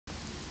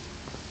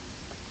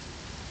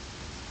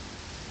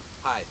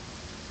Hi,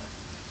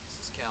 this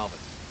is Calvin.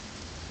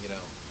 You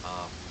know,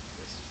 uh,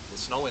 it's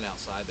snowing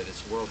outside, but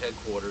it's world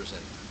headquarters,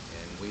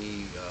 and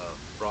we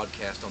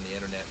broadcast on the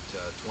internet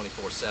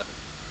 24/7,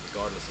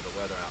 regardless of the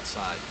weather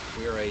outside.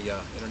 We're a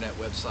internet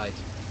website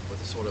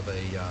with a sort of a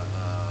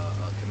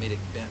comedic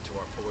bent to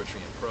our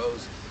poetry and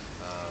prose.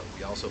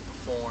 We also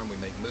perform, we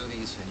make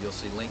movies, and you'll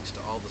see links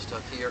to all the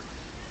stuff here.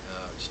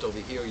 Just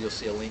over here, you'll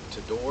see a link to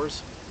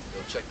Doors.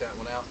 Go check that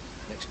one out.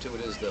 Next to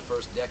it is the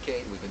first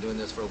decade. We've been doing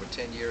this for over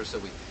 10 years, so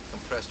we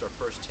compressed our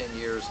first 10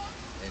 years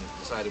and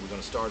decided we're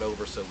going to start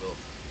over. So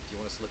if you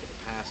want us to look at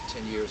the past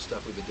 10 years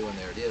stuff we've been doing,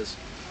 there it is.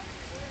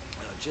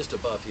 Just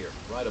above here,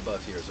 right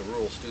above here, is a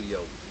rural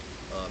studio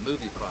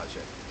movie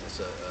project. It's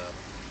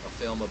a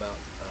film about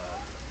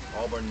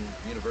Auburn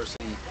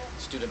University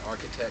student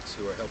architects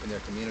who are helping their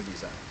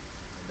communities out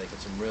and making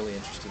some really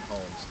interesting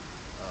homes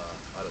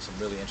out of some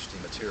really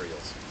interesting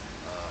materials.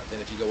 Then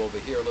if you go over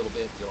here a little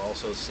bit, you'll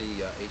also see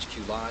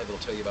HQ Live. It'll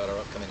tell you about our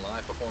upcoming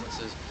live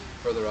performances.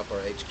 Further up, our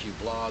HQ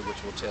blog, which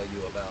will tell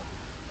you about,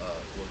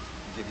 will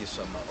give you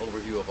some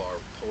overview of our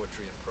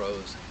poetry and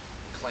prose.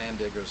 Clam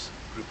Diggers,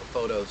 group of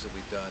photos that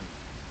we've done.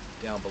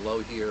 Down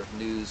below here,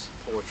 news,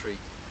 poetry,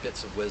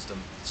 bits of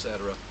wisdom,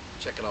 etc.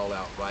 Check it all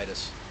out. Write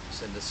us.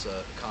 Send us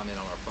a comment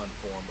on our fun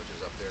form, which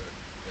is up there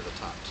near the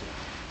top too.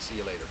 See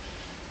you later.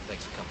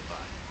 Thanks for coming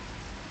by.